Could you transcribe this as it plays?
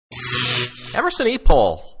Emerson E.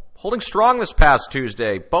 poll holding strong this past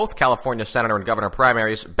Tuesday. Both California senator and governor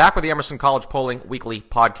primaries. Back with the Emerson College Polling Weekly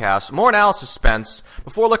podcast. More analysis, Spence.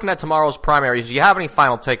 Before looking at tomorrow's primaries, do you have any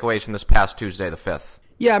final takeaways from this past Tuesday, the 5th?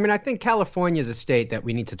 Yeah, I mean, I think California is a state that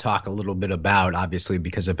we need to talk a little bit about, obviously,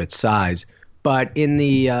 because of its size. But in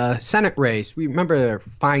the Senate race, we remember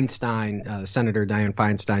Feinstein, Senator Dianne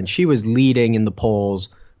Feinstein, she was leading in the polls.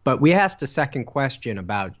 But we asked a second question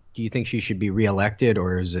about, do you think she should be reelected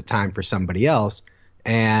or is it time for somebody else?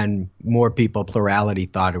 And more people, plurality,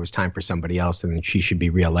 thought it was time for somebody else and that she should be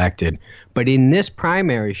reelected. But in this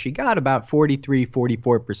primary, she got about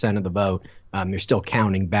 44% of the vote. They're still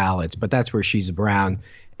counting ballots, but that's where she's around.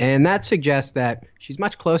 And that suggests that she's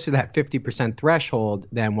much closer to that 50% threshold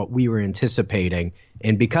than what we were anticipating.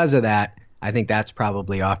 And because of that, I think that's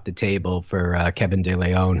probably off the table for Kevin De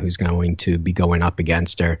Leon, who's going to be going up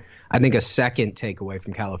against her. I think a second takeaway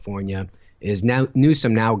from California is now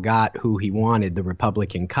Newsom now got who he wanted, the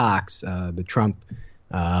Republican Cox, the Trump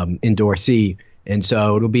endorsee. And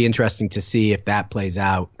so it'll be interesting to see if that plays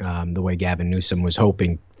out the way Gavin Newsom was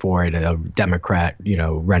hoping for it, a Democrat,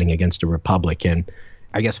 running against a Republican.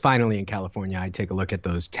 I guess finally in California, I take a look at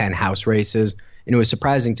those 10 House races. And it was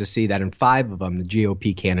surprising to see that in 5 of them, the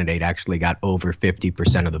GOP candidate actually got over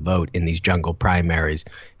 50% of the vote in these jungle primaries.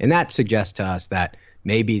 And that suggests to us that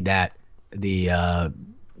maybe that the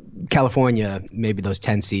California, maybe those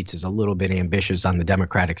 10 seats is a little bit ambitious on the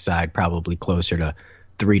Democratic side, probably closer to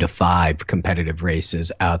 3 to 5 competitive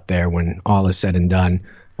races out there when all is said and done.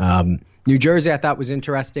 New Jersey, I thought was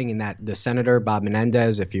interesting in that the senator, Bob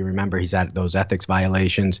Menendez, if you remember, he's had those ethics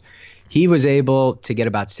violations. He was able to get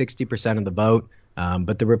about 60% of the vote.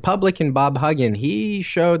 But the Republican, Bob Huggin, he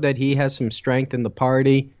showed that he has some strength in the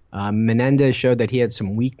party. Menendez showed that he had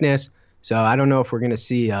some weakness. So I don't know if we're going to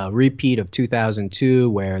see a repeat of 2002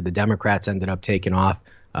 where the Democrats ended up taking off.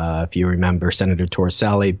 If you remember, Senator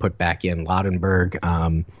Torricelli put back in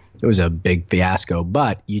Lautenberg. It was a big fiasco.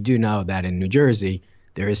 But you do know that in New Jersey,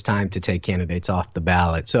 there is time to take candidates off the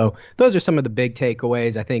ballot. So those are some of the big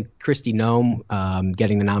takeaways. I think Kristi Noem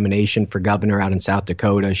getting the nomination for governor out in South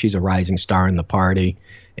Dakota. She's a rising star in the party.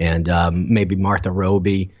 And maybe Martha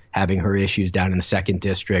Roby having her issues down in the 2nd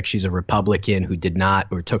District. She's a Republican who did not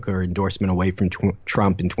or took her endorsement away from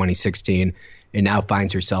Trump in 2016 and now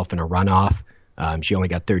finds herself in a runoff. She only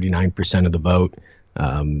got 39% of the vote.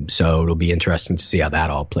 So it'll be interesting to see how that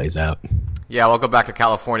all plays out. Yeah, we'll go back to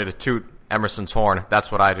California to toot Emerson's horn. That's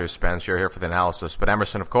what I do, Spence. You're here for the analysis. But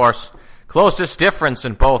Emerson, of course, closest difference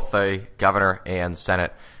in both the governor and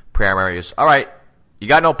Senate primaries. All right, you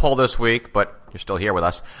got no poll this week, but you're still here with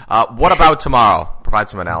us. What about tomorrow? Provide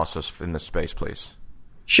some analysis in this space, please.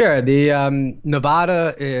 Sure. The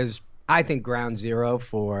Nevada is, I think, ground zero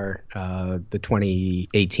for the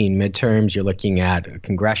 2018 midterms. You're looking at a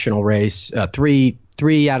congressional race.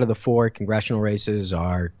 Three out of the 4 congressional races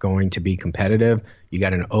are going to be competitive. You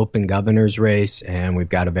got an open governor's race, and we've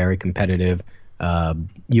got a very competitive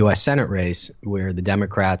U.S. Senate race where the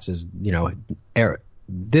Democrats is,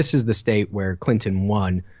 this is the state where Clinton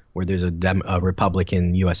won, where there's a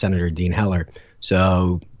Republican U.S. Senator, Dean Heller.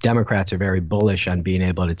 So Democrats are very bullish on being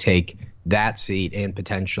able to take that seat and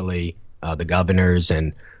potentially the governors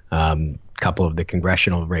and a couple of the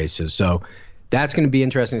congressional races. So that's going to be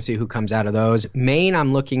interesting to see who comes out of those. Maine,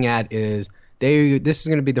 I'm looking at is this is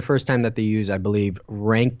going to be the first time that they use, I believe,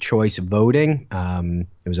 ranked choice voting.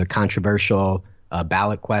 It was a controversial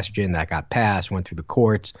ballot question that got passed, went through the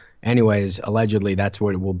courts. Anyways, allegedly, that's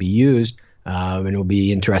what it will be used. And it will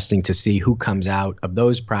be interesting to see who comes out of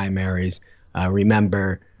those primaries.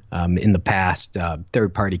 Remember, in the past,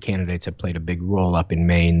 third-party candidates have played a big role up in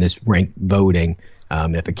Maine. This ranked voting,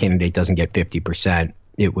 if a candidate doesn't get 50%,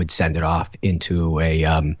 it would send it off into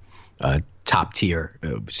a top-tier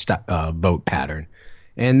vote pattern.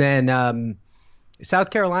 And then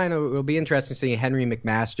South Carolina will be interesting to see Henry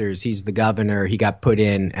McMaster's. He's the governor. He got put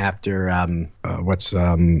in after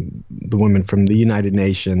the woman from the United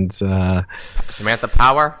Nations? Samantha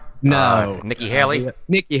Power? No. Nikki Haley?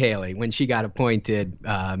 Nikki Haley. When she got appointed,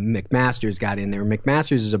 McMaster's got in there.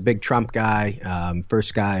 McMaster's is a big Trump guy,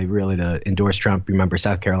 first guy really to endorse Trump. Remember,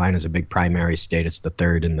 South Carolina is a big primary state. It's the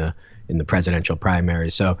third in the presidential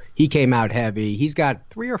primary. So he came out heavy. He's got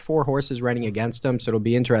 3 or 4 horses running against him. So it'll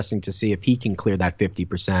be interesting to see if he can clear that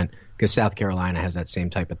 50% because South Carolina has that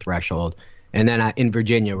same type of threshold. And then in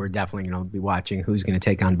Virginia, we're definitely going to be watching who's going to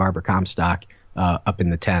take on Barbara Comstock up in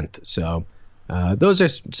the 10th. So those are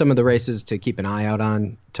some of the races to keep an eye out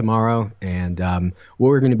on tomorrow. And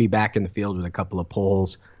we're going to be back in the field with a couple of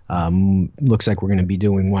polls. Looks like we're going to be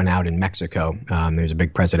doing one out in Mexico. There's a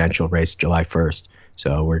big presidential race July 1st.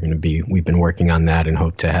 So we've been working on that and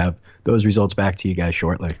hope to have those results back to you guys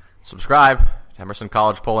shortly. Subscribe to Emerson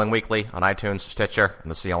College Polling Weekly on iTunes, Stitcher,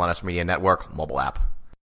 and the CLNS Media Network mobile app.